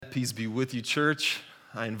Peace be with you, church.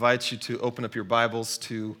 I invite you to open up your Bibles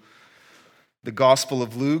to the Gospel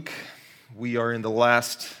of Luke. We are in the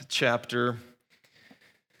last chapter,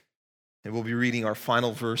 and we'll be reading our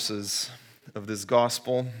final verses of this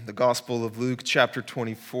Gospel. The Gospel of Luke, chapter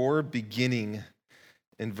 24, beginning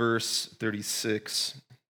in verse 36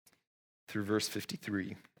 through verse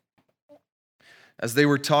 53. As they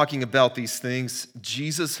were talking about these things,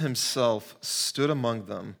 Jesus himself stood among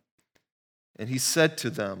them, and he said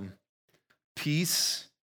to them, "Peace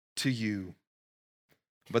to you."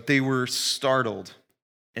 But they were startled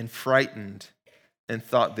and frightened and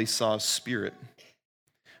thought they saw a spirit.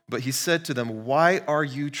 But he said to them, "Why are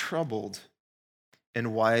you troubled?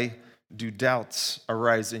 And why do doubts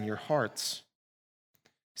arise in your hearts?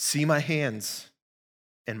 See my hands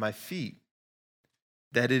and my feet,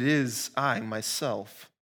 that it is I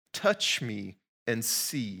myself. Touch me and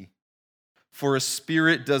see. For a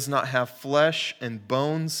spirit does not have flesh and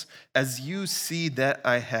bones, as you see that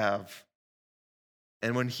I have."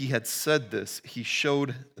 And when he had said this, he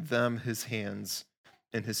showed them his hands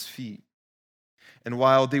and his feet. And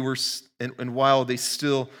while they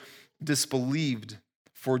still disbelieved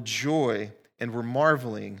for joy and were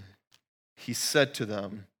marveling, he said to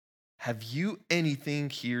them, "Have you anything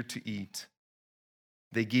here to eat?"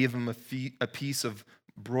 They gave him a piece of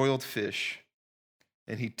broiled fish,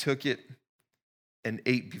 and he took it and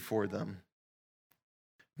ate before them.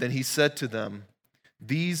 Then he said to them,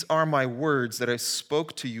 "These are my words that I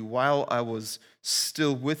spoke to you while I was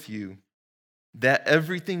still with you, that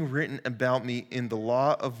everything written about me in the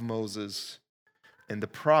law of Moses and the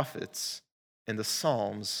prophets and the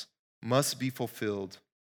Psalms must be fulfilled."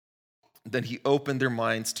 Then he opened their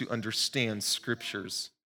minds to understand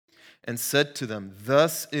scriptures and said to them,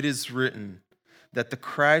 "Thus it is written that the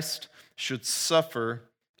Christ should suffer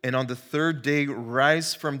and on the third day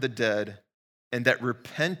rise from the dead, and that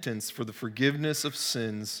repentance for the forgiveness of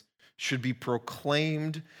sins should be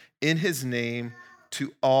proclaimed in his name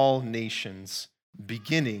to all nations,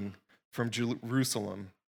 beginning from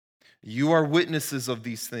Jerusalem. You are witnesses of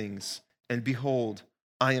these things, and behold,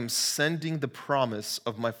 I am sending the promise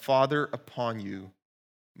of my Father upon you,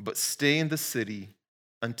 but stay in the city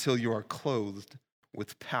until you are clothed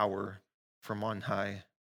with power from on high."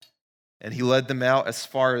 And he led them out as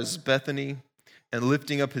far as Bethany, and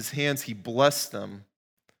lifting up his hands, he blessed them.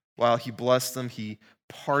 While he blessed them, he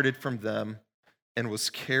parted from them and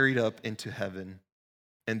was carried up into heaven.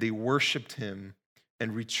 And they worshiped him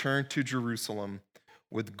and returned to Jerusalem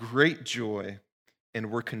with great joy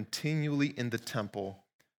and were continually in the temple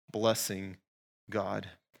blessing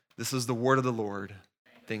God. This is the word of the Lord.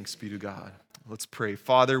 Thanks be to God. Let's pray.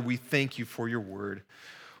 Father, we thank you for your word.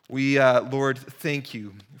 We, Lord, thank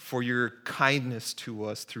you for your kindness to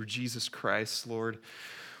us through Jesus Christ, Lord.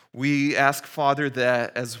 We ask, Father,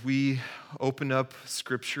 that as we open up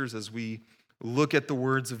scriptures, as we look at the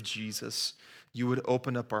words of Jesus, you would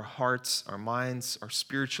open up our hearts, our minds, our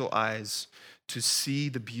spiritual eyes to see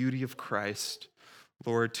the beauty of Christ,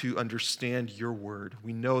 Lord, to understand your word.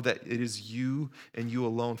 We know that it is you and you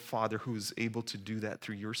alone, Father, who is able to do that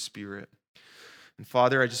through your Spirit. And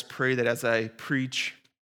Father, I just pray that as I preach,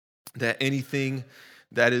 that anything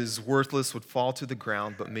that is worthless would fall to the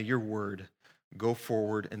ground, but may your word go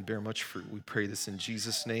forward and bear much fruit. We pray this in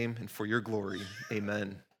Jesus' name and for your glory.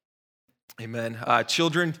 Amen. Amen.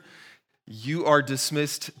 Children, you are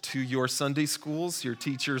dismissed to your Sunday schools. Your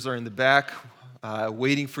teachers are in the back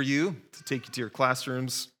waiting for you to take you to your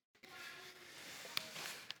classrooms.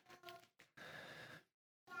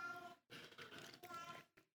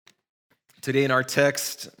 Today in our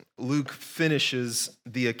text, Luke finishes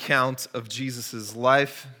the account of Jesus'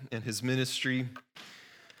 life and his ministry.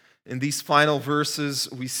 In these final verses,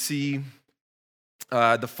 we see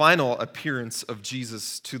the final appearance of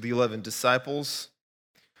Jesus to the 11 disciples.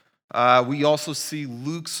 We also see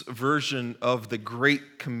Luke's version of the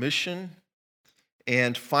Great Commission,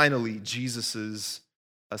 and finally, Jesus'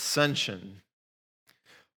 ascension.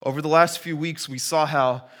 Over the last few weeks, we saw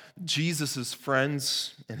how Jesus'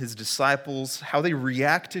 friends and his disciples, how they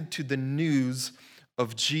reacted to the news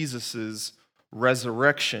of Jesus'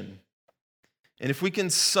 resurrection. And if we can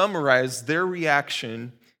summarize their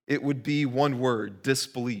reaction, it would be one word: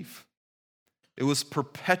 disbelief. It was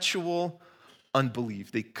perpetual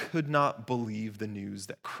unbelief. They could not believe the news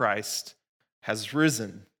that Christ has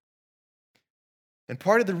risen. And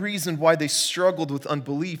part of the reason why they struggled with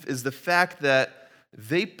unbelief is the fact that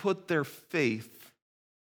they put their faith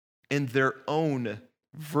in their own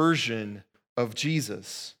version of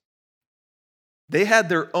Jesus. They had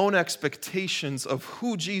their own expectations of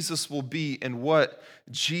who Jesus will be and what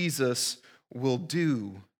Jesus will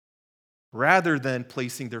do. rather than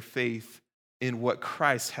placing their faith in what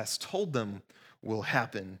Christ has told them will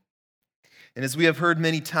happen. And as we have heard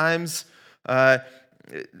many times,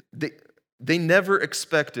 they never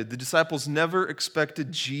expected, the disciples never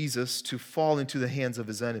expected Jesus to fall into the hands of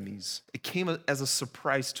his enemies. It came as a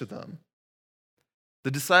surprise to them.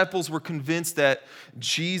 The disciples were convinced that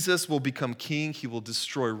Jesus will become king, he will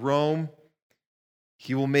destroy Rome,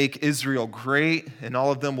 he will make Israel great, and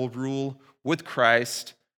all of them will rule with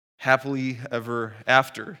Christ happily ever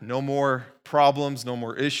after. No more problems, no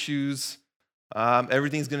more issues.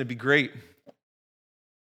 Everything's going to be great.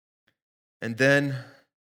 And then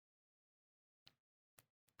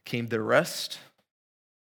came the arrest,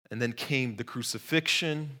 and then came the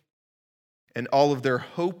crucifixion, and all of their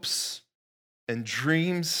hopes and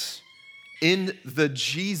dreams in the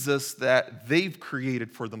Jesus that they've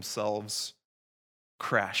created for themselves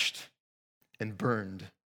crashed and burned.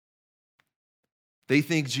 They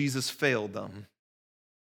think Jesus failed them.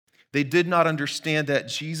 They did not understand that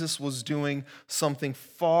Jesus was doing something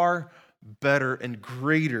far better and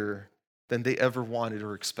greater than they ever wanted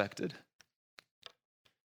or expected.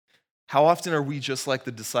 How often are we just like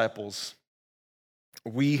the disciples?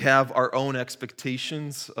 We have our own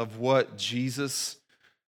expectations of what Jesus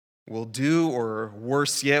will do, or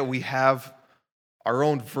worse yet, we have our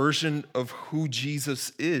own version of who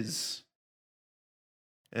Jesus is.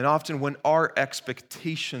 And often when our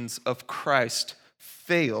expectations of Christ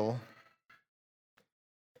fail,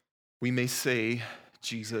 we may say,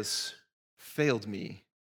 Jesus failed me.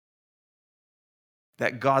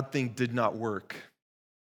 That God thing did not work.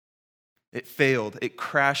 It failed. It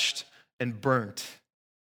crashed and burnt.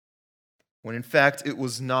 When in fact, it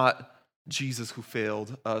was not Jesus who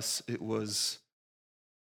failed us. It was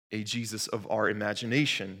a Jesus of our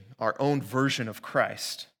imagination, our own version of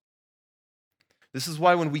Christ. This is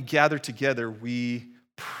why when we gather together, we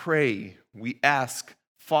pray, we ask,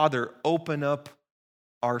 Father, open up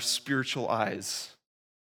our spiritual eyes.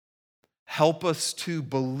 Help us to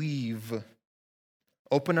believe.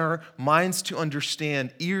 Open our minds to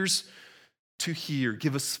understand, ears to hear.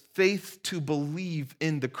 Give us faith to believe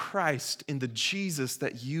in the Christ, in the Jesus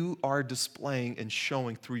that you are displaying and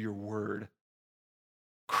showing through your word.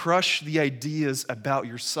 Crush the ideas about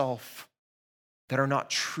yourself that are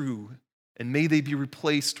not true, and may they be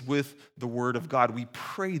replaced with the word of God. We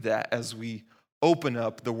pray that as we open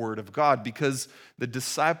up the word of God, because the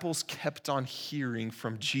disciples kept on hearing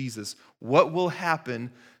from Jesus. What will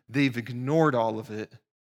happen? They've ignored all of it.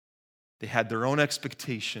 They had their own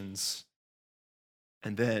expectations.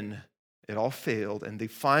 And then it all failed, and they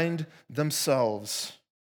find themselves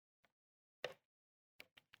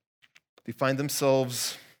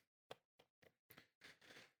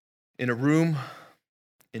in a room,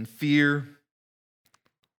 in fear,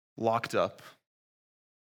 locked up.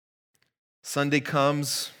 Sunday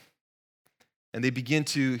comes, and they begin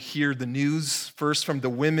to hear the news, first from the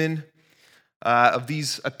women, of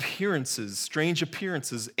these appearances, strange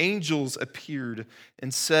appearances. Angels appeared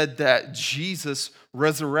and said that Jesus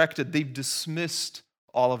resurrected. They've dismissed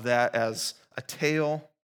all of that as a tale.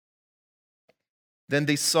 Then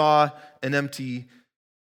they saw an empty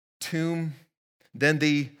tomb. Then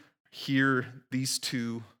they hear these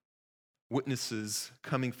two witnesses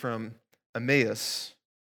coming from Emmaus.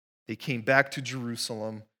 They came back to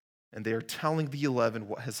Jerusalem, and they are telling the 11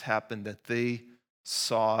 what has happened, that they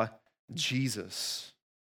saw Jesus.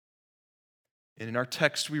 And in our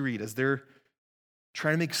text we read, as they're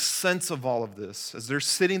trying to make sense of all of this, as they're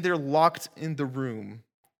sitting there locked in the room,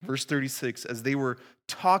 verse 36, as they were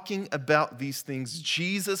talking about these things,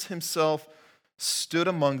 Jesus himself stood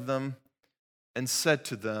among them and said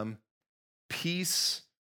to them, "Peace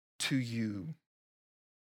to you."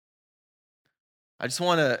 I just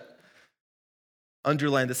want to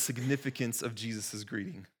underline the significance of Jesus'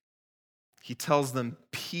 greeting. He tells them,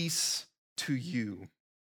 "Peace to you."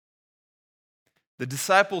 The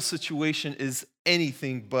disciples' situation is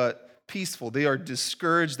anything but peaceful. They are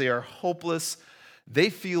discouraged. They are hopeless. They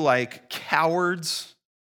feel like cowards.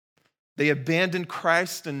 They abandoned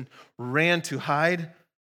Christ and ran to hide.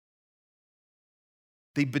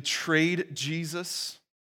 They betrayed Jesus,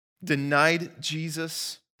 denied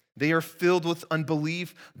Jesus. They are filled with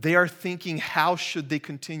unbelief. They are thinking, how should they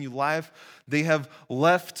continue life? They have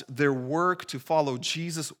left their work to follow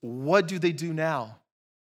Jesus. What do they do now?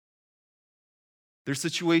 Their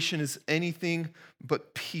situation is anything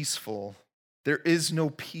but peaceful. There is no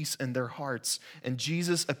peace in their hearts. And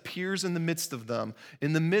Jesus appears in the midst of them,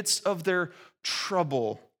 in the midst of their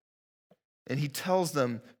trouble. And he tells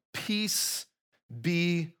them, "Peace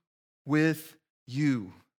be with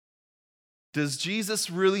you." Does Jesus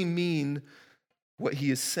really mean what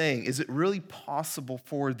he is saying. Is it really possible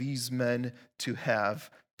for these men to have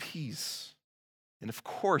peace? And of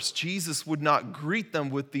course, Jesus would not greet them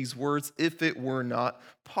with these words if it were not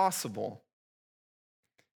possible.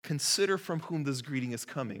 Consider from whom this greeting is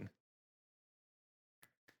coming.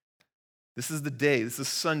 This is the day, this is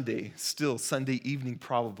Sunday, still Sunday evening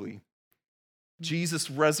probably. Jesus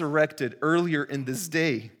resurrected earlier in this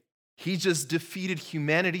day. He just defeated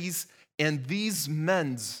humanity's and these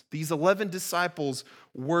 11 disciples'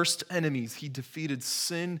 worst enemies. He defeated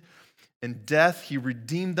sin and death. He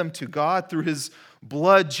redeemed them to God. Through his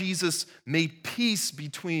blood, Jesus made peace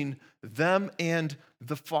between them and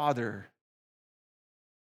the Father.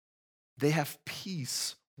 They have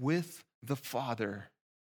peace with the Father.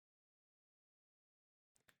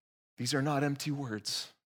 These are not empty words.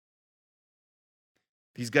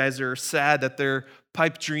 These guys are sad that their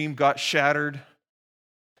pipe dream got shattered,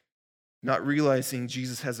 not realizing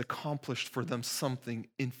Jesus has accomplished for them something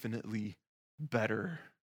infinitely better.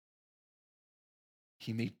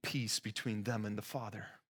 He made peace between them and the Father.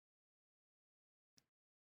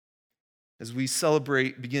 As we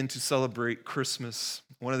begin to celebrate Christmas,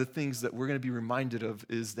 one of the things that we're going to be reminded of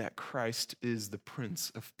is that Christ is the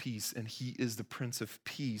Prince of Peace, and he is the Prince of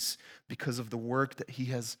Peace because of the work that he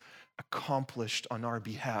has accomplished on our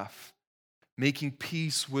behalf, making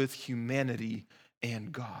peace with humanity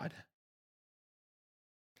and God.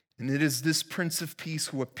 And it is this Prince of Peace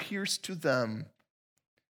who appears to them,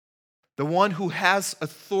 the one who has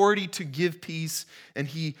authority to give peace, and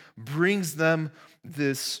he brings them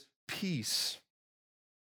this peace.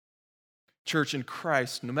 Church, in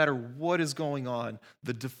Christ, no matter what is going on,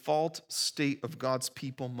 the default state of God's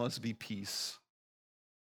people must be peace.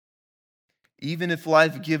 Even if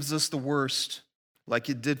life gives us the worst, like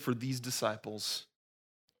it did for these disciples,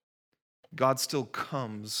 God still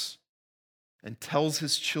comes and tells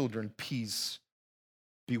his children, peace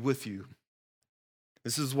be with you.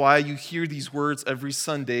 This is why you hear these words every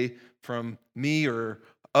Sunday from me or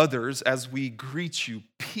others as we greet you.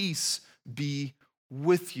 Peace be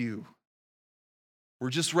with you. We're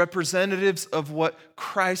just representatives of what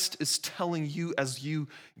Christ is telling you as you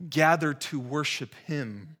gather to worship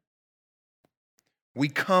him. We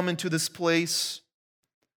come into this place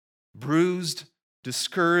bruised,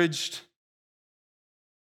 discouraged,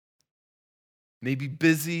 maybe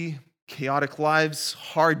busy, chaotic lives,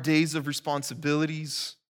 hard days of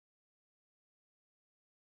responsibilities,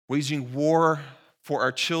 waging war for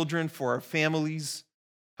our children, for our families,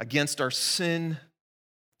 against our sin.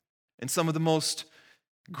 And some of the most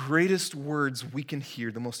greatest words we can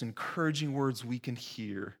hear, the most encouraging words we can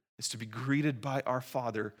hear, is to be greeted by our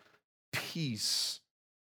Father, peace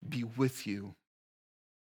be with you.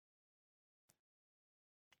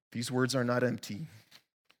 These words are not empty.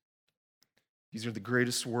 These are the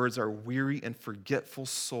greatest words our weary and forgetful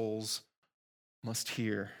souls must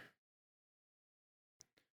hear.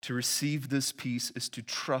 To receive this peace is to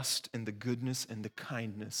trust in the goodness and the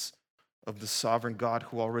kindness of the sovereign God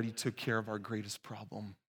who already took care of our greatest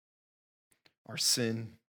problem, our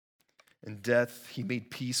sin and death. He made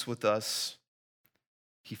peace with us.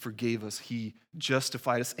 He forgave us. He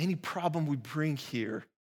justified us. Any problem we bring here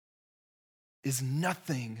is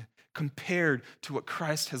nothing compared to what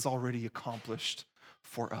Christ has already accomplished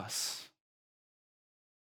for us.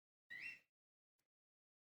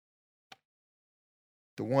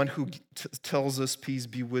 The one who tells us, peace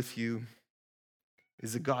be with you,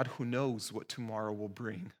 is a God who knows what tomorrow will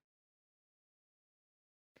bring.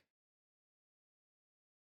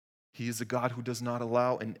 He is a God who does not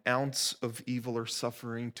allow an ounce of evil or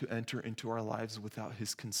suffering to enter into our lives without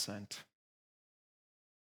his consent.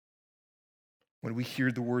 When we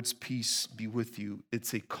hear the words, peace be with you,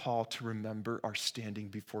 it's a call to remember our standing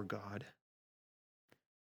before God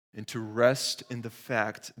and to rest in the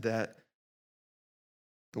fact that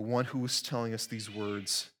the one who is telling us these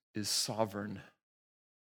words is sovereign.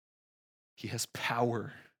 He has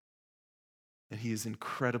power, and he is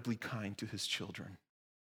incredibly kind to his children.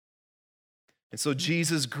 And so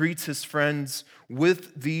Jesus greets his friends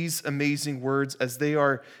with these amazing words as they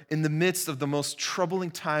are in the midst of the most troubling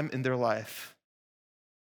time in their life.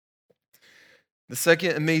 The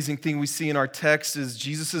second amazing thing we see in our text is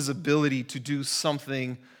Jesus' ability to do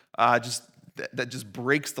something that just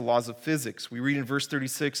breaks the laws of physics. We read in verse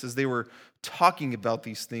 36, as they were talking about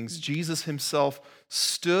these things, Jesus himself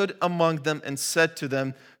stood among them and said to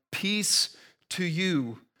them, peace to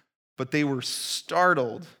you. But they were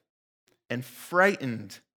startled and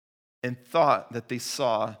frightened and thought that they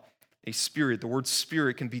saw a spirit. The word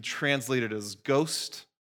spirit can be translated as ghost.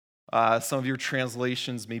 Some of your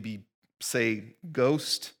translations maybe say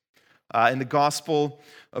ghost. In the Gospel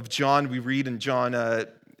of John, we read in John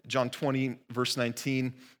 20, verse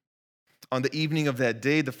 19, on the evening of that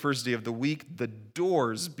day, the first day of the week, the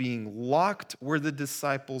doors being locked where the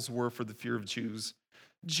disciples were for the fear of Jews,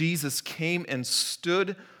 Jesus came and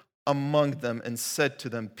stood among them and said to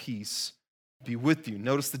them, "Peace be with you."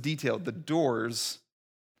 Notice the detail. The doors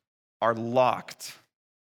are locked.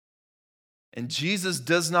 And Jesus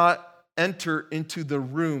does not enter into the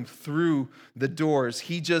room through the doors.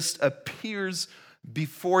 He just appears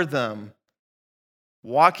before them,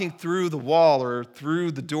 walking through the wall or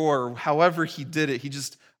through the door, or however he did it. He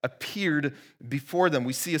just appeared before them.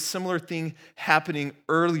 We see a similar thing happening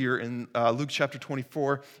earlier in Luke chapter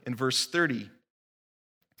 24 in verse 30.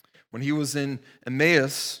 When he was in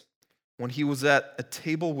Emmaus, when he was at a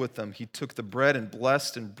table with them, he took the bread and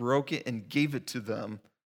blessed and broke it and gave it to them.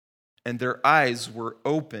 And their eyes were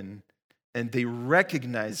open and they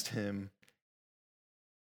recognized him,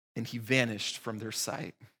 and he vanished from their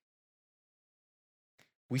sight.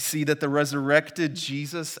 We see that the resurrected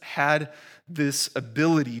Jesus had this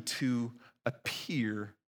ability to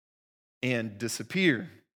appear and disappear.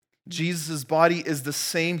 Jesus' body is the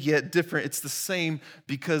same yet different. It's the same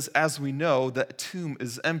because, as we know, the tomb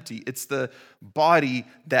is empty. It's the body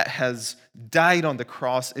that has died on the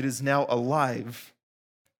cross. It is now alive.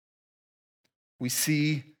 We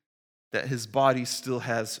see that his body still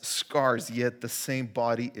has scars, yet the same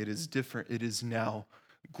body, it is different. It is now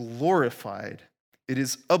glorified. It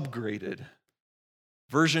is upgraded.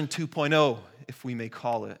 Version 2.0, if we may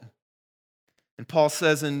call it. And Paul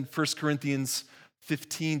says in 1 Corinthians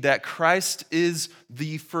 15 that Christ is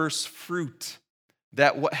the first fruit,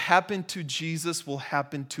 that what happened to Jesus will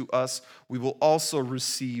happen to us. We will also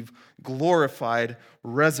receive glorified,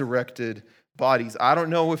 resurrected bodies. I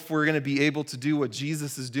don't know if we're going to be able to do what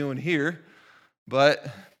Jesus is doing here, but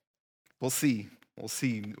we'll see. We'll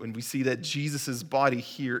see. When we see that Jesus' body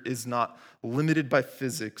here is not limited by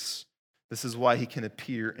physics, this is why he can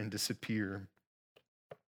appear and disappear.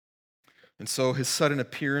 And so his sudden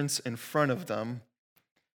appearance in front of them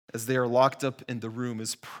as they are locked up in the room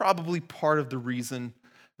is probably part of the reason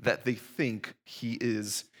that they think he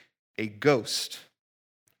is a ghost.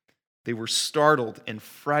 They were startled and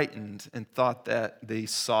frightened and thought that they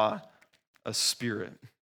saw a spirit.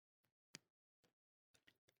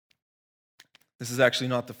 This is actually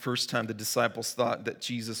not the first time the disciples thought that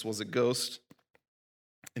Jesus was a ghost.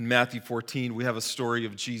 In Matthew 14, we have a story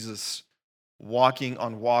of Jesus walking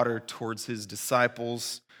on water towards his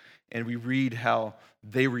disciples, and we read how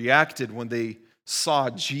they reacted when they saw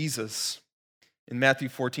Jesus. In Matthew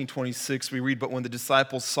 14:26, we read, "But when the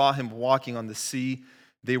disciples saw him walking on the sea,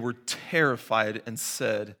 they were terrified and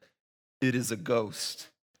said, 'It is a ghost.'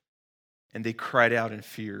 And they cried out in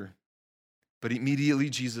fear. But immediately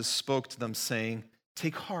Jesus spoke to them, saying,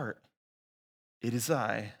 'Take heart, it is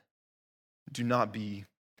I. Do not be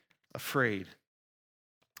afraid.'"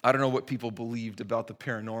 I don't know what people believed about the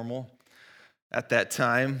paranormal at that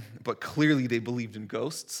time, but clearly they believed in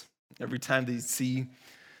ghosts. Every time they see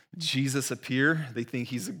Jesus appear, they think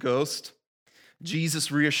he's a ghost. Jesus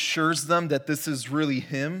reassures them that this is really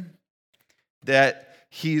him, that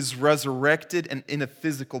he's resurrected and in a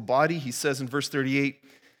physical body. He says in verse 38,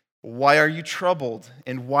 "Why are you troubled?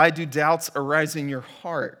 And why do doubts arise in your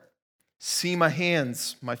heart? See my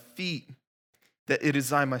hands, my feet, that it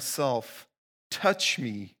is I myself. Touch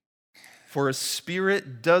me, for a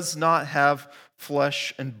spirit does not have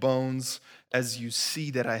flesh and bones, as you see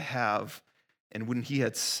that I have." And when he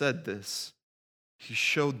had said this, he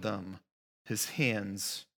showed them his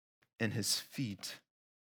hands and his feet.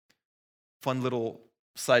 Fun little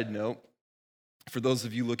side note. For those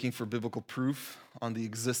of you looking for biblical proof on the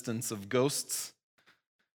existence of ghosts,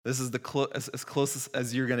 this is as close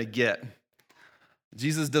as you're going to get.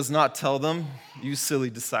 Jesus does not tell them, "You silly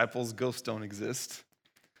disciples, ghosts don't exist."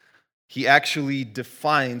 He actually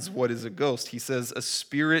defines what is a ghost. He says, "A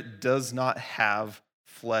spirit does not have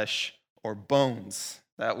flesh or bones."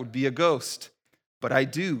 That would be a ghost. But I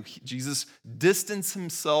do. Jesus distanced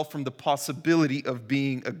himself from the possibility of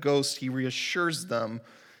being a ghost. He reassures them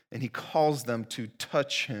and he calls them to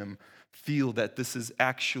touch him, feel that this is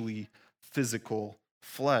actually physical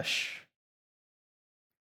flesh.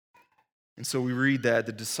 And so we read that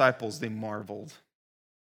the disciples, they marveled.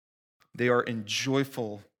 They are in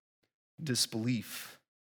joyful disbelief.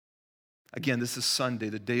 Again, this is Sunday,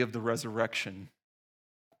 the day of the resurrection.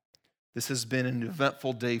 This has been an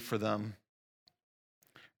eventful day for them.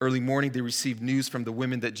 Early morning, they received news from the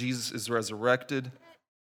women that Jesus is resurrected.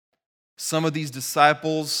 Some of these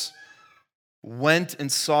disciples went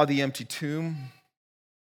and saw the empty tomb.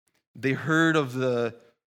 They heard of the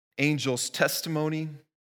angel's testimony.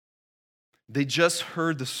 They just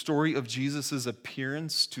heard the story of Jesus'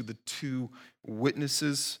 appearance to the two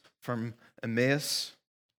witnesses from Emmaus.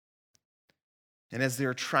 And as they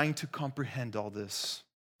are trying to comprehend all this,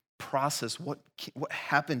 process what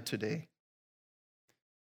happened today,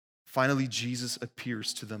 finally Jesus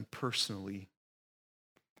appears to them personally,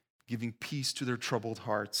 giving peace to their troubled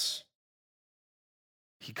hearts.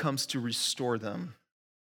 He comes to restore them.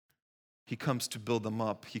 He comes to build them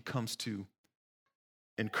up. He comes to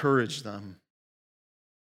encourage them.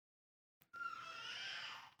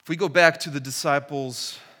 If we go back to the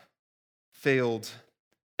disciples' failed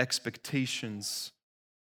expectations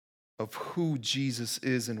of who Jesus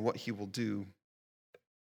is and what he will do,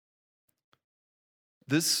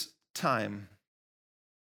 this time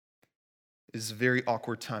is a very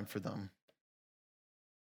awkward time for them.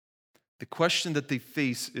 The question that they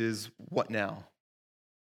face is, what now?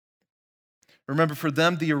 Remember, for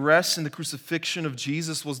them, the arrest and the crucifixion of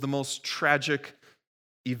Jesus was the most tragic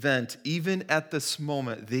event. Even at this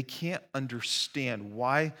moment, they can't understand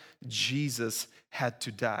why Jesus had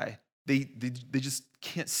to die. They just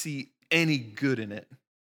can't see any good in it.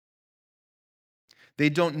 They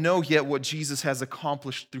don't know yet what Jesus has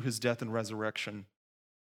accomplished through his death and resurrection.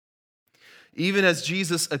 Even as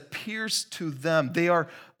Jesus appears to them, they are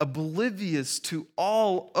oblivious to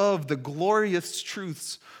all of the glorious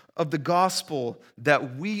truths of the gospel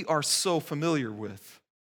that we are so familiar with.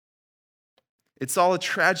 It's all a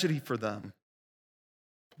tragedy for them.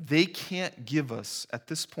 They can't give us, at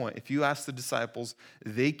this point, if you ask the disciples,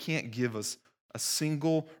 they can't give us a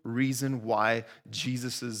single reason why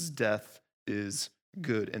Jesus' death is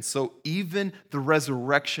good. And so even the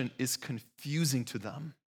resurrection is confusing to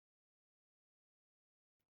them.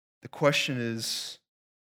 The question is,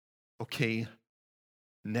 okay,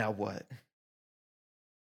 now what?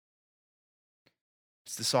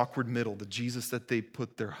 It's this awkward middle. The Jesus that they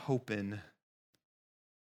put their hope in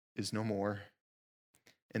is no more.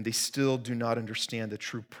 And they still do not understand the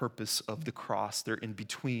true purpose of the cross. They're in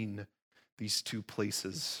between these two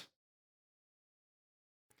places.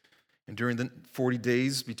 And during the 40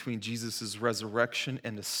 days between Jesus' resurrection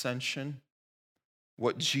and ascension,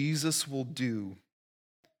 what Jesus will do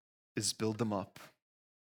is build them up.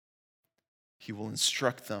 He will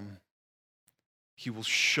instruct them. He will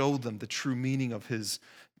show them the true meaning of his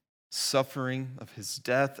suffering, of his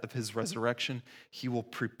death, of his resurrection. He will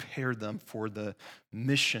prepare them for the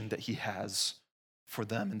mission that he has for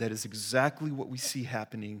them. And that is exactly what we see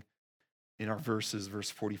happening in our verses, verse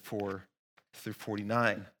 44 through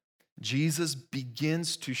 49. Jesus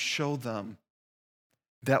begins to show them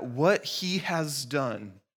that what he has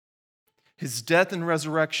done, his death and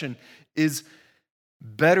resurrection, is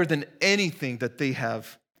better than anything that they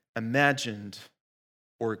have imagined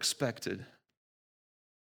or expected.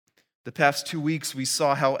 The past 2 weeks, we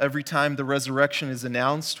saw how every time the resurrection is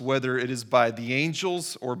announced, whether it is by the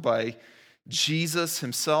angels or by Jesus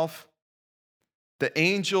himself, the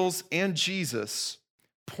angels and Jesus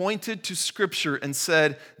pointed to Scripture and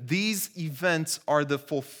said, these events are the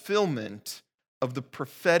fulfillment of the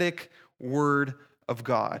prophetic word of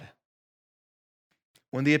God.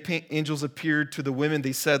 When the angels appeared to the women,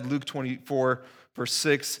 they said, Luke 24, verse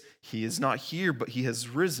 6, he is not here, but he has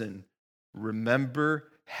risen. Remember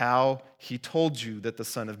how he told you that the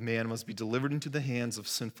Son of Man must be delivered into the hands of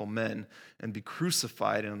sinful men and be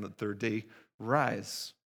crucified and on the third day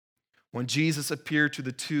rise. When Jesus appeared to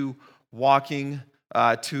the two walking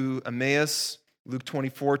to Emmaus, Luke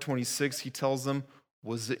 24, 26, he tells them,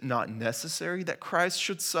 was it not necessary that Christ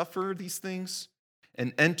should suffer these things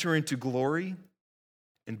and enter into glory?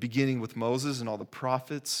 And beginning with Moses and all the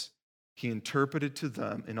prophets, he interpreted to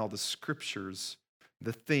them in all the scriptures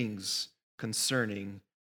the things concerning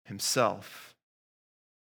himself.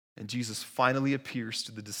 And Jesus finally appears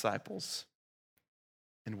to the disciples.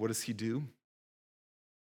 And what does he do?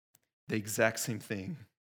 The exact same thing.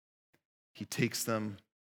 He takes them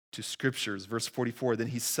to scriptures. Verse 44, then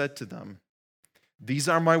he said to them, these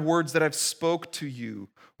are my words that I've spoke to you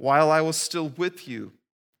while I was still with you,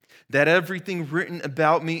 that everything written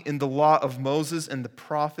about me in the law of Moses and the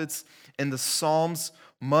prophets and the Psalms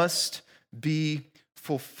must be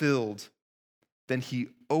fulfilled. Then he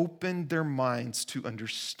opened their minds to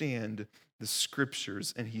understand the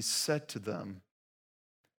scriptures, and he said to them,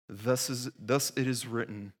 thus it is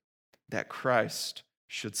written that Christ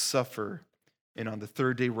should suffer and on the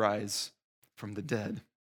third day rise from the dead.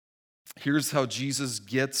 Here's how Jesus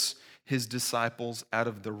gets his disciples out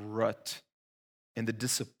of the rut and the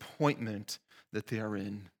disappointment that they are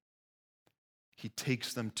in. He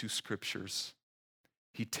takes them to scriptures.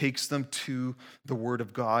 He takes them to the Word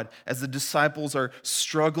of God. As the disciples are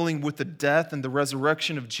struggling with the death and the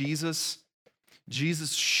resurrection of Jesus,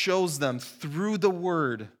 Jesus shows them through the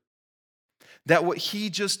word that what he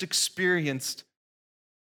just experienced,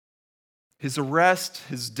 his arrest,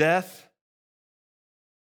 his death,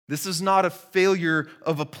 this is not a failure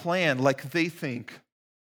of a plan like they think,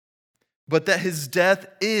 but that his death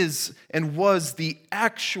is and was the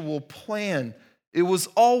actual plan. It was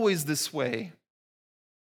always this way.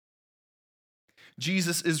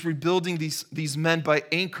 Jesus is rebuilding these men by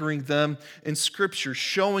anchoring them in Scripture,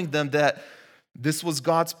 showing them that this was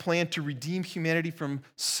God's plan to redeem humanity from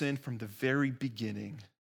sin from the very beginning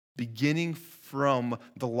from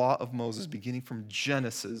the law of Moses, beginning from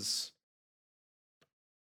Genesis,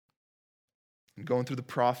 and going through the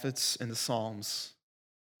prophets and the Psalms.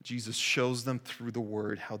 Jesus shows them through the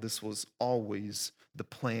word how this was always the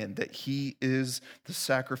plan, that he is the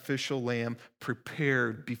sacrificial lamb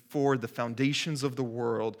prepared before the foundations of the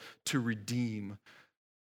world to redeem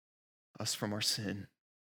us from our sin.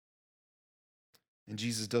 And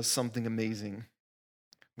Jesus does something amazing.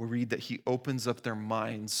 We read that he opens up their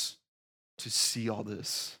minds to see all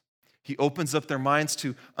this. He opens up their minds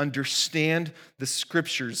to understand the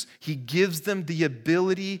Scriptures. He gives them the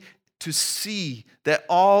ability to see that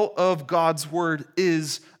all of God's word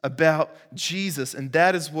is about Jesus. And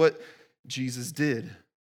that is what Jesus did.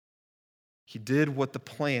 He did what the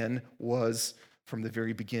plan was from the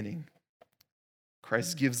very beginning.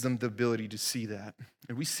 Christ gives them the ability to see that.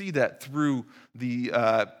 And we see that through the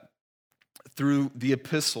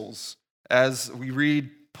epistles. As we read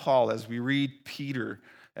Paul, as we read Peter,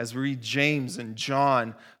 as we read James and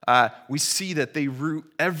John, we see that they root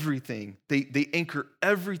everything. They anchor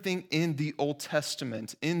everything in the Old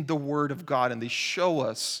Testament, in the Word of God, and they show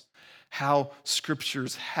us how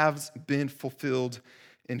Scriptures have been fulfilled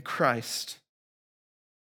in Christ.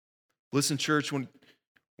 Listen, church, when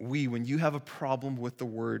you have a problem with the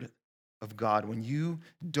Word of God, when you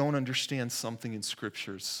don't understand something in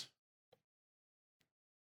Scriptures,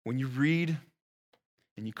 when you read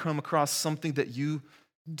and you come across something that you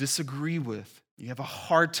disagree with, you have a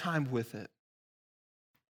hard time with it,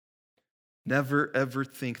 never ever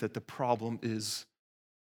think that the problem is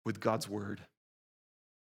with God's word.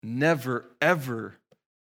 Never ever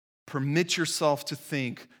permit yourself to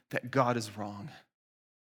think that God is wrong.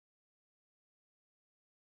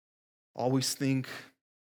 Always think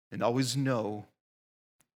and always know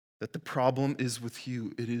that the problem is with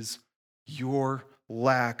you. It is your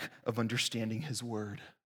lack of understanding his word.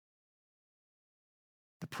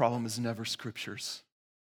 The problem is never Scriptures.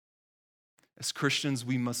 As Christians,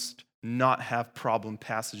 we must not have problem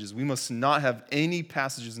passages. We must not have any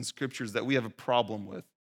passages in Scriptures that we have a problem with.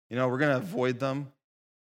 We're going to avoid them.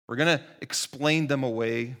 We're going to explain them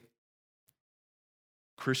away.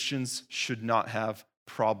 Christians should not have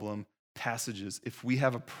problem passages. If we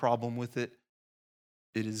have a problem with it,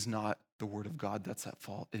 it is not the Word of God that's at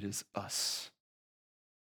fault. It is us.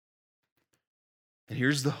 And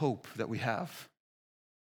here's the hope that we have.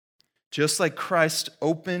 Just like Christ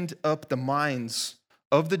opened up the minds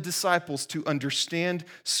of the disciples to understand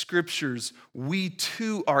Scriptures, we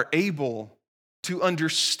too are able to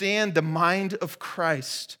understand the mind of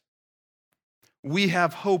Christ. We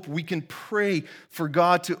have hope. We can pray for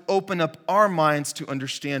God to open up our minds to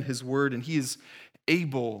understand his word, and he is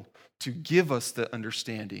able to give us the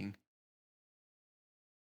understanding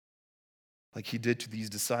like he did to these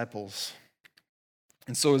disciples.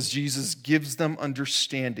 And so as Jesus gives them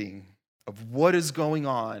understanding of what is going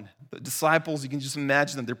on, the disciples, you can just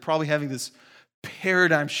imagine them, they're probably having this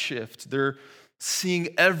paradigm shift. They're seeing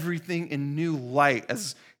everything in new light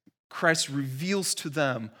as Christ reveals to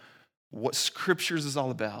them what Scriptures is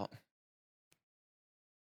all about.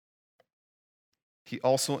 He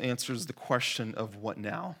also answers the question of what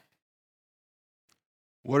now?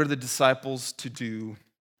 What are the disciples to do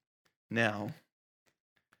now?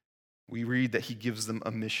 We read that he gives them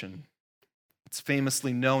a mission. It's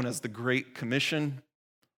famously known as the Great Commission.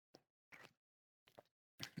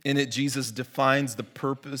 In it, Jesus defines the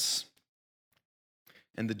purpose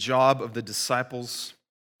and the job of the disciples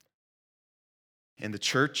and the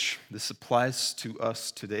church. This applies to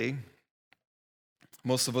us today.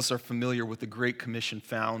 Most of us are familiar with the Great Commission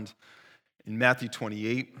found in Matthew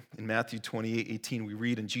 28. In Matthew 28:18, we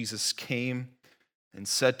read, "And Jesus came and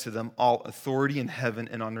said to them, 'All authority in heaven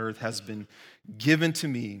and on earth has been given to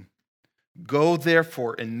me. Go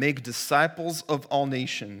therefore and make disciples of all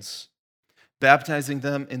nations, baptizing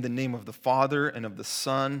them in the name of the Father and of the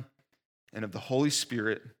Son and of the Holy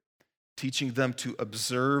Spirit, teaching them to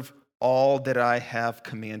observe all that I have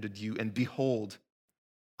commanded you. And behold,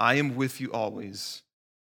 I am with you always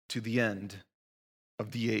to the end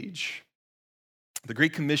of the age.'" The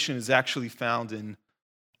Great Commission is actually found in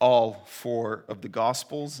all four of the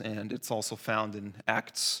Gospels, and it's also found in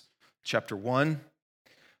Acts chapter 1.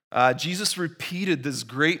 Jesus repeated this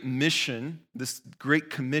great mission, this great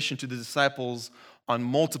commission to the disciples on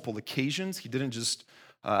multiple occasions. He didn't just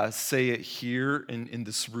say it here in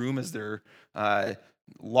this room as they're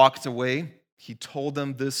locked away. He told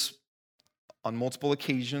them this on multiple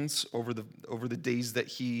occasions over the days that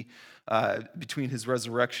he, between his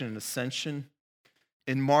resurrection and ascension.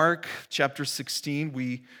 In Mark chapter 16,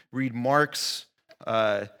 we read Mark's,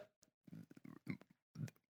 the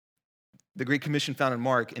Great Commission found in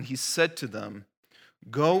Mark, and he said to them,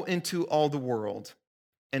 "Go into all the world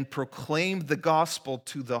and proclaim the gospel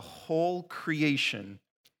to the whole creation.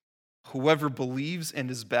 Whoever believes and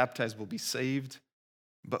is baptized will be saved,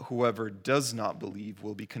 but whoever does not believe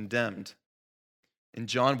will be condemned." In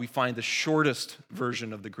John, we find the shortest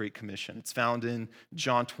version of the Great Commission. It's found in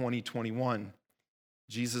John 20:21.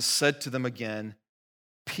 Jesus said to them again,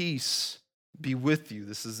 "Peace be with you."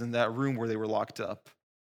 This is in that room where they were locked up.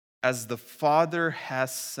 "As the Father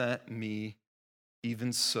has sent me,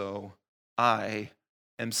 even so I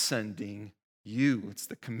am sending you." It's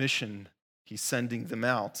the commission. He's sending them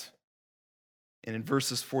out. And in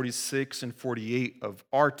verses 46 and 48 of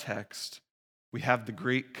our text, we have the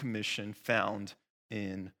Great Commission found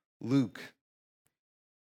in Luke.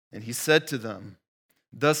 And he said to them,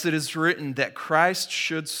 "Thus it is written that Christ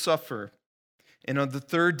should suffer, and on the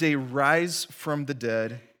third day rise from the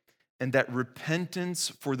dead, and that repentance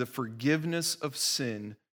for the forgiveness of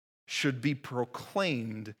sin should be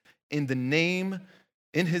proclaimed in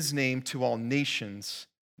his name to all nations,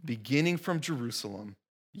 beginning from Jerusalem.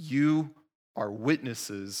 You are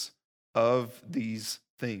witnesses of these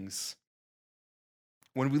things."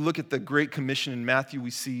 When we look at the Great Commission in Matthew,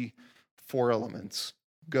 we see four elements: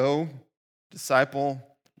 go,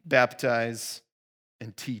 disciple, baptize,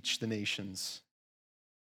 and teach the nations.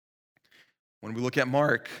 When we look at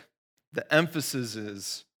Mark, the emphasis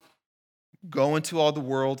is go into all the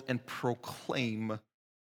world and proclaim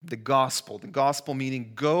the gospel. The gospel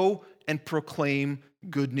meaning go and proclaim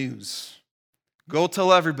good news. Go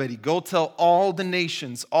tell everybody, go tell all the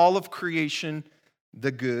nations, all of creation,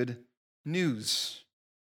 the good news.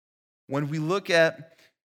 When we look at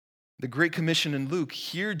the Great Commission in Luke,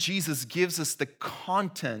 here Jesus gives us the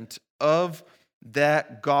content of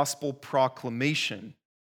that gospel proclamation.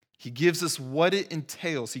 He gives us what it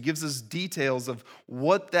entails. He gives us details of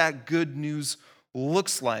what that good news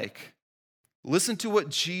looks like. Listen to what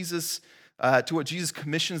Jesus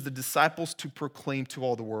commissions the disciples to proclaim to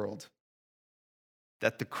all the world: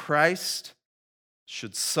 that the Christ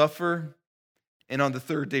should suffer and on the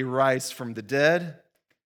third day rise from the dead,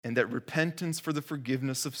 and that repentance for the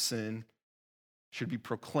forgiveness of sin should be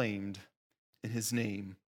proclaimed in his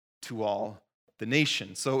name to all the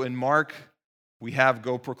nations. So in Mark, we have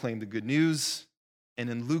go proclaim the good news, and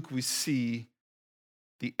in Luke, we see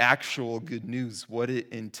the actual good news, what it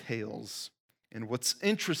entails. And what's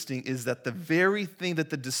interesting is that the very thing that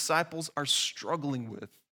the disciples are struggling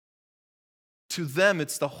with, to them,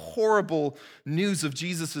 it's the horrible news of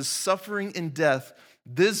Jesus' suffering and death.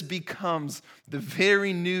 This becomes the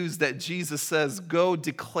very news that Jesus says, go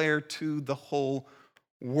declare to the whole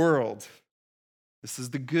world. This is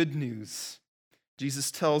the good news. Jesus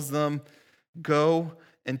tells them, go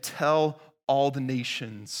and tell all the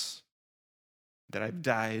nations that I've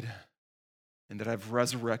died and that I've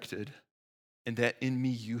resurrected and that in me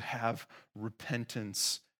you have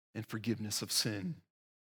repentance and forgiveness of sin.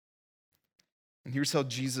 And here's how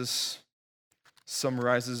Jesus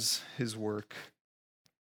summarizes his work.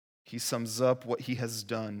 He sums up what he has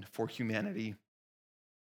done for humanity.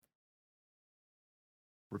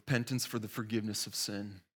 Repentance for the forgiveness of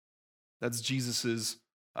sin. That's Jesus'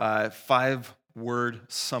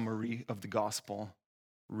 5-word summary of the gospel.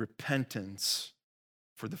 Repentance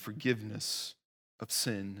for the forgiveness of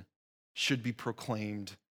sin should be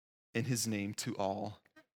proclaimed in his name to all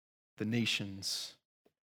the nations.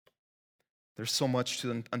 There's so much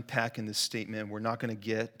to unpack in this statement. We're not going to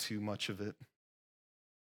get too much of it.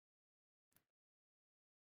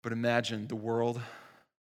 But imagine the world,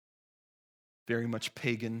 very much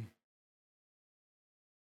pagan.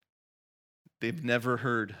 They've never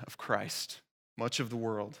heard of Christ. Much of the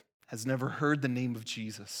world has never heard the name of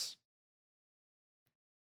Jesus.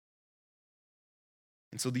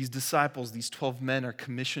 And so these disciples, these 12 men, are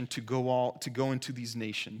commissioned to go into these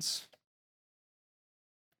nations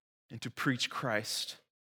and to preach Christ.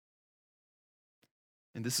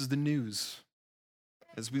 And this is the news.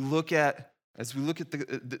 As we look at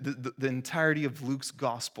the entirety of Luke's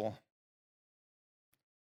gospel,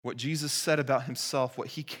 what Jesus said about himself, what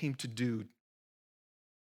he came to do,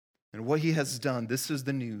 And what he has done, this is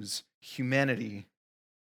the news. Humanity,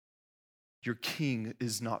 your king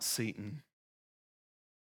is not Satan.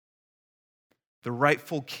 The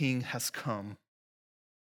rightful king has come.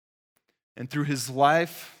 And through his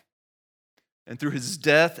life, and through his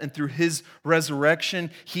death, and through his resurrection,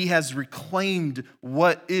 he has reclaimed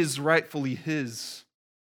what is rightfully his.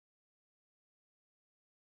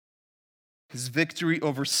 His victory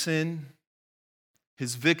over sin,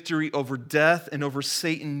 his victory over death and over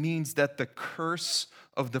Satan means that the curse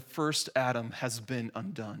of the first Adam has been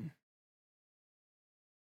undone.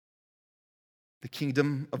 The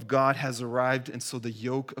kingdom of God has arrived, and so the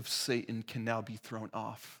yoke of Satan can now be thrown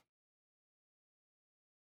off.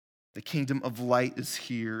 The kingdom of light is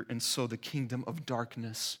here, and so the kingdom of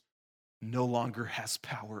darkness no longer has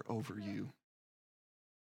power over you.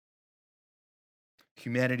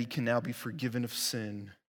 Humanity can now be forgiven of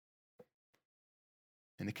sin,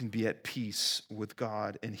 and it can be at peace with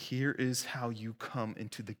God. And here is how you come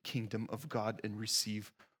into the kingdom of God and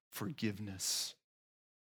receive forgiveness.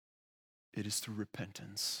 It is through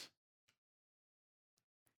repentance.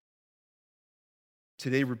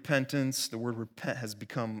 Today, repentance, the word repent, has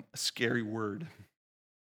become a scary word.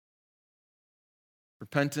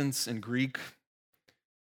 Repentance in Greek,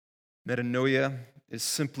 metanoia,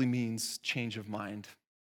 simply means change of mind.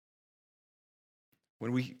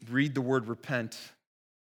 When we read the word repent,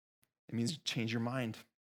 it means change your mind.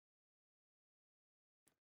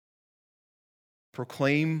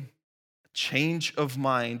 Proclaim change of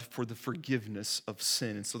mind for the forgiveness of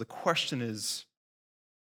sin. And so the question is,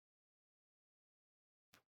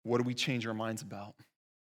 what do we change our minds about?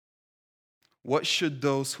 What should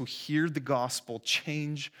those who hear the gospel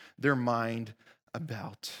change their mind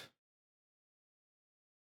about?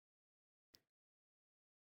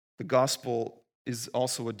 The gospel is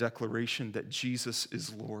also a declaration that Jesus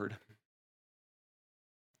is Lord.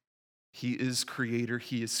 He is creator,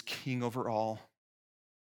 he is king over all.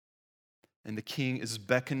 And the king is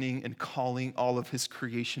beckoning and calling all of his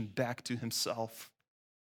creation back to himself.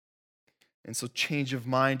 And so change of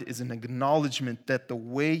mind is an acknowledgement that the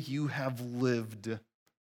way you have lived,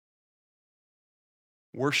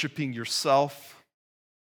 worshiping yourself,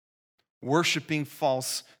 worshiping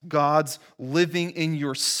false gods, living in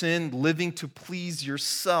your sin, living to please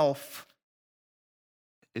yourself,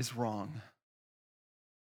 is wrong.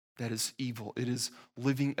 That is evil. It is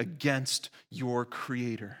living against your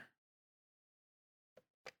Creator.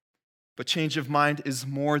 But change of mind is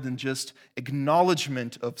more than just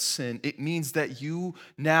acknowledgement of sin. It means that you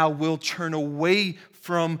now will turn away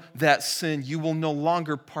from that sin. You will no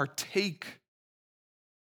longer partake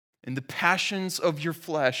in the passions of your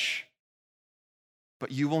flesh,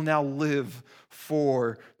 but you will now live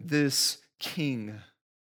for this King.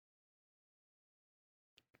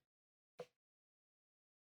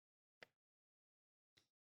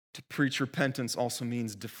 To preach repentance also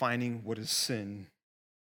means defining what is sin.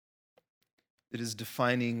 It is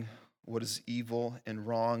defining what is evil and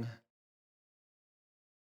wrong.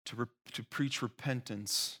 To preach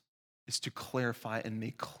repentance is to clarify and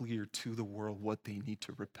make clear to the world what they need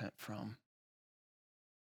to repent from.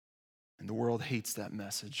 And the world hates that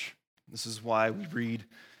message. This is why we read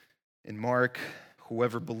in Mark,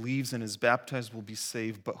 whoever believes and is baptized will be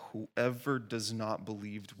saved, but whoever does not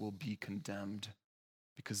believe will be condemned,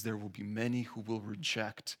 because there will be many who will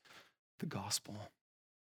reject the gospel.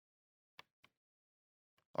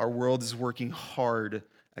 Our world is working hard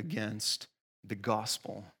against the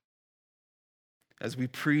gospel. As we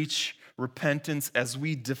preach repentance, as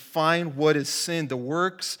we define what is sin, the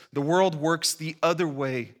world works the other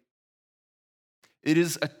way. It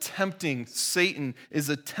is attempting, Satan is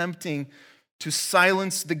attempting to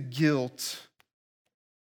silence the guilt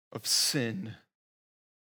of sin.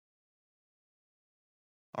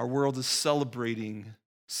 Our world is celebrating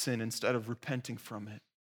sin instead of repenting from it.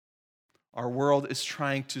 Our world is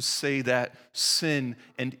trying to say that sin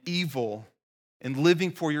and evil and living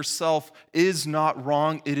for yourself is not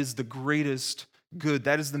wrong. It is the greatest good.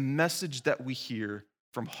 That is the message that we hear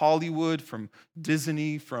from Hollywood, from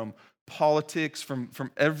Disney, from politics, from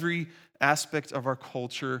every aspect of our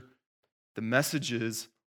culture. The message is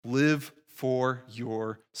live for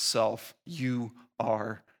yourself. You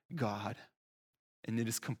are God. And it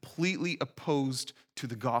is completely opposed to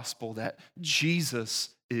the gospel that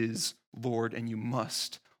Jesus is Lord, and you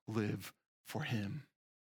must live for him.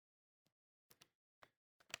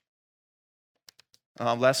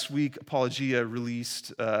 Last week, Apologia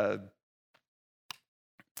released,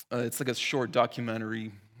 it's like a short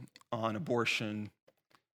documentary on abortion,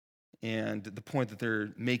 and the point that they're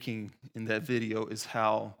making in that video is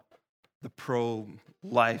how the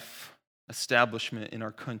pro-life establishment in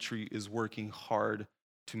our country is working hard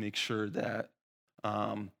to make sure that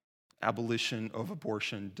abolition of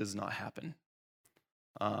abortion does not happen.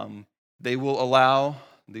 They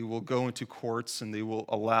will go into courts and they will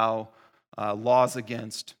allow laws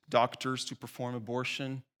against doctors to perform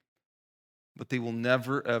abortion, but they will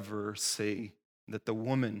never, ever say that the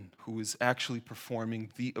woman who is actually performing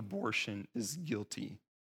the abortion is guilty.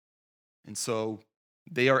 And so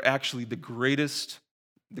they are actually the greatest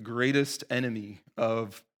enemy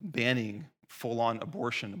of banning full-on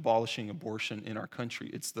abortion, abolishing abortion in our country.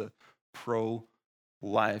 It's the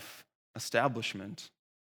pro-life establishment.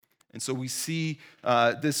 And so we see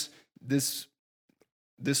this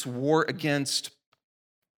war against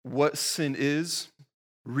what sin is,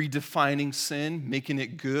 redefining sin, making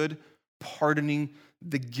it good, pardoning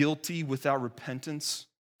the guilty without repentance,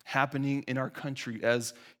 happening in our country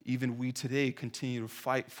as even we today continue to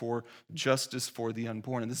fight for justice for the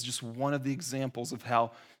unborn. And this is just one of the examples of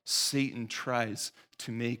how Satan tries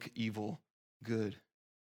to make evil good.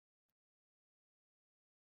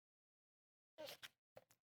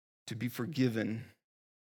 To be forgiven,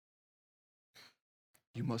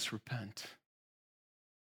 you must repent.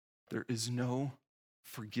 There is no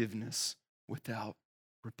forgiveness without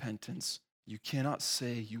repentance. You cannot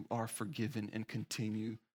say you are forgiven and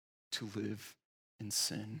continue to live in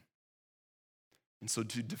sin. And so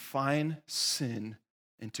to define sin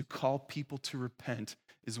and to call people to repent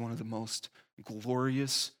is one of the most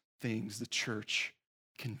glorious things the church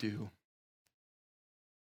can do.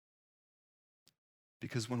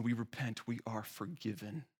 Because when we repent, we are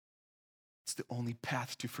forgiven. It's the only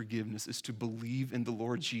path to forgiveness is to believe in the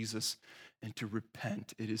Lord Jesus and to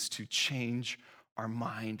repent. It is to change our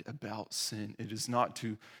mind about sin. It is not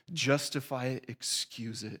to justify it,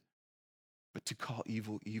 excuse it, but to call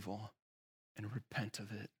evil evil and repent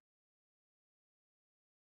of it.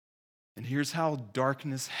 And here's how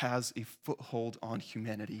darkness has a foothold on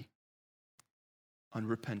humanity: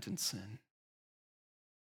 unrepentant sin.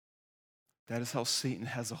 That is how Satan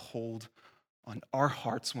has a hold on our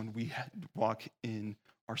hearts when we walk in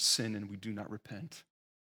our sin and we do not repent.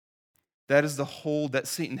 That is the hold that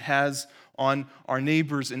Satan has on our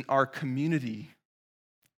neighbors in our community.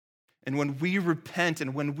 And when we repent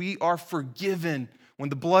and when we are forgiven, when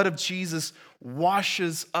the blood of Jesus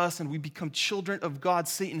washes us and we become children of God,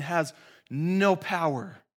 Satan has no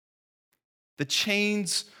power. The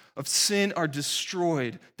chains of sin are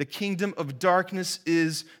destroyed. The kingdom of darkness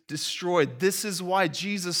is destroyed. This is why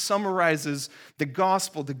Jesus summarizes the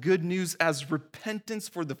gospel, the good news, as repentance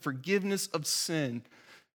for the forgiveness of sin.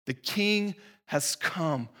 The King has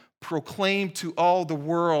come. Proclaim to all the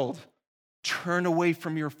world, turn away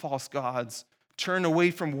from your false gods. Turn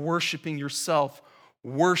away from worshiping yourself.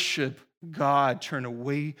 Worship God. Turn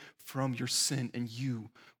away from your sin and you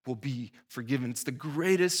will be forgiven. It's the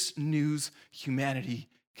greatest news humanity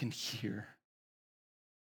can hear.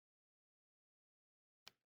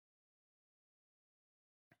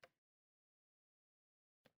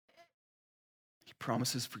 He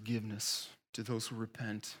promises forgiveness to those who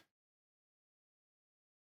repent.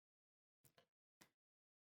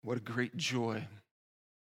 What a great joy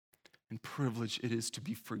and privilege it is to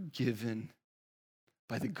be forgiven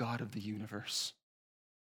by the God of the universe.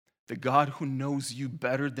 The God who knows you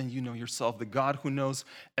better than you know yourself. The God who knows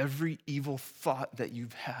every evil thought that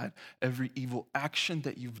you've had, every evil action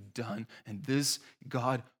that you've done. And this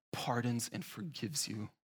God pardons and forgives you.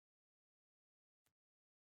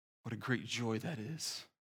 What a great joy that is.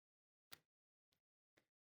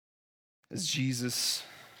 As Jesus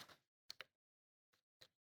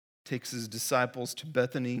takes his disciples to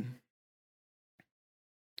Bethany,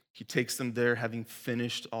 he takes them there having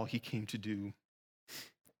finished all he came to do.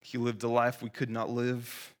 He lived a life we could not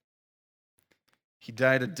live. He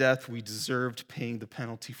died a death we deserved, paying the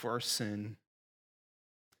penalty for our sin.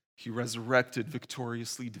 He resurrected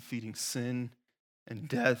victoriously, defeating sin and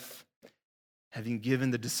death, having given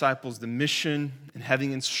the disciples the mission and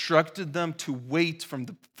having instructed them to wait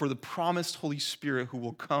for the promised Holy Spirit who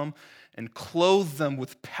will come and clothe them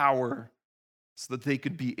with power so that they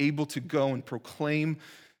could be able to go and proclaim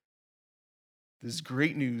this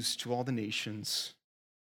great news to all the nations.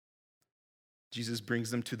 Jesus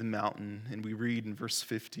brings them to the mountain, and we read in verse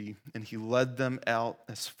 50, and he led them out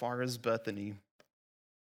as far as Bethany,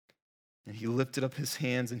 and he lifted up his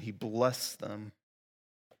hands and he blessed them.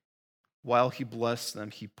 While he blessed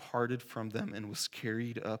them, he parted from them and was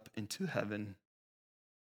carried up into heaven.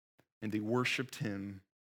 And they worshiped him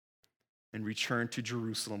and returned to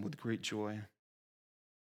Jerusalem with great joy,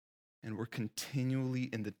 and were continually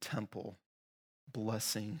in the temple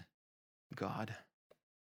blessing God.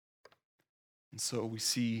 And so we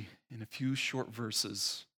see in a few short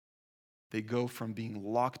verses, they go from being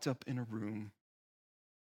locked up in a room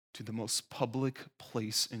to the most public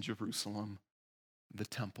place in Jerusalem, the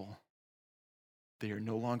temple. They are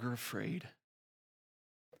no longer afraid.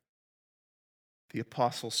 The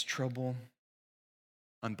apostles' trouble,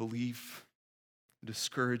 unbelief,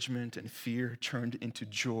 discouragement, and fear turned into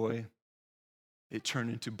joy. It turned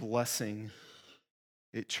into blessing.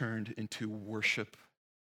 It turned into worship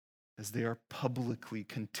as they are publicly,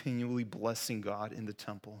 continually blessing God in the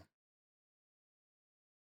temple.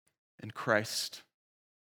 And Christ,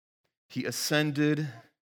 he ascended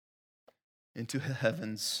into the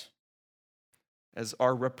heavens as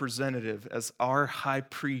our representative, as our high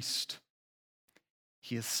priest.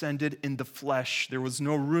 He ascended in the flesh. There was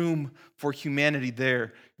no room for humanity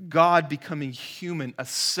there. God, becoming human,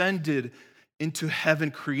 ascended into heaven,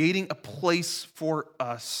 creating a place for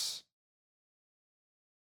us.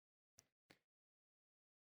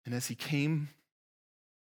 And as he came,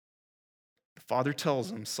 the Father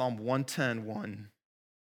tells him, Psalm 110:1,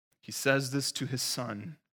 he says this to his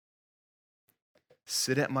son,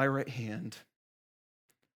 "Sit at my right hand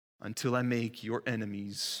until I make your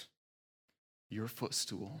enemies your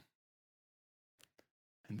footstool."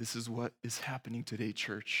 And this is what is happening today,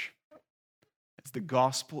 church, as the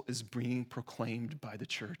gospel is being proclaimed by the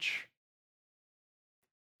church.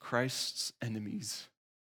 Christ's enemies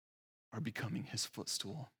are becoming his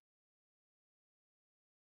footstool.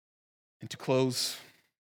 And to close,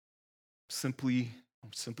 I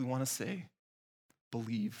simply want to say,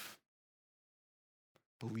 believe.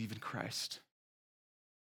 Believe in Christ.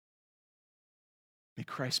 May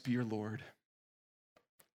Christ be your Lord.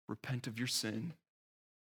 Repent of your sin.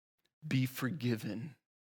 Be forgiven.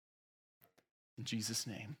 In Jesus'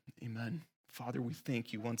 name, amen. Father, we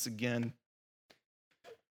thank you once again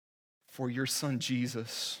for your Son,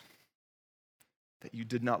 Jesus, that you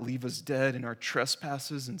did not leave us dead in our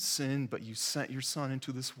trespasses and sin, but you sent your Son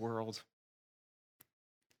into this world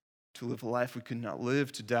to live a life we could not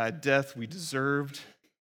live, to die a death we deserved,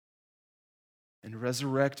 and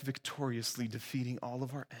resurrect victoriously, defeating all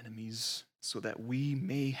of our enemies, so that we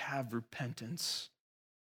may have repentance,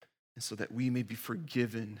 and so that we may be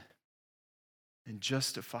forgiven and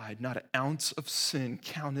justified, not an ounce of sin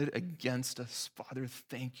counted against us. Father,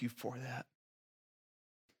 thank you for that.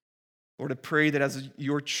 Lord, I pray that as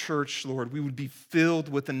your church, Lord, we would be filled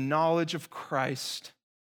with the knowledge of Christ,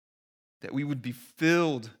 that we would be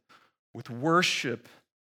filled with worship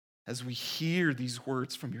as we hear these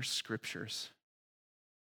words from your scriptures.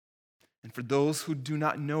 And for those who do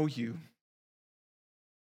not know you,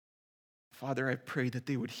 Father, I pray that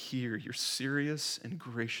they would hear your serious and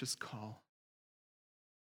gracious call,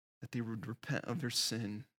 that they would repent of their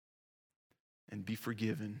sin and be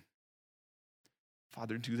forgiven.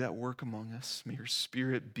 Father, do that work among us. May your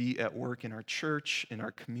Spirit be at work in our church, in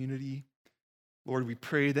our community. Lord, we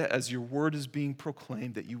pray that as your word is being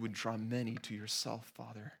proclaimed, that you would draw many to yourself,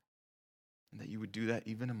 Father, and that you would do that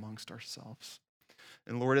even amongst ourselves.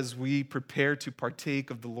 And Lord, as we prepare to partake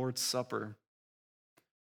of the Lord's Supper,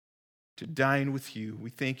 to dine with you, we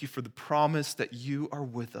thank you for the promise that you are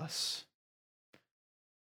with us,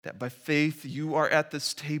 that by faith you are at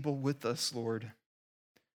this table with us, Lord,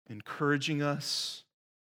 encouraging us,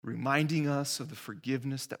 reminding us of the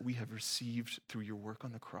forgiveness that we have received through your work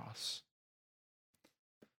on the cross.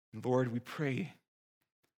 And Lord, we pray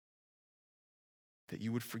that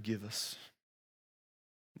you would forgive us.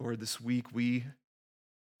 Lord, this week we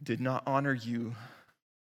did not honor you.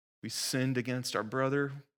 We sinned against our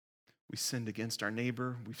brother. We sinned against our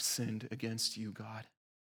neighbor. We've sinned against you, God.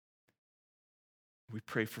 We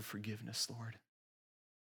pray for forgiveness, Lord.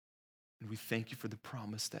 And we thank you for the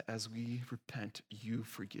promise that as we repent, you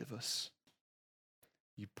forgive us.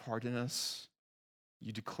 You pardon us.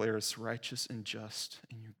 You declare us righteous and just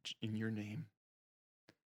in your name.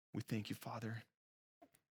 We thank you, Father.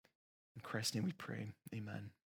 In Christ's name we pray. Amen.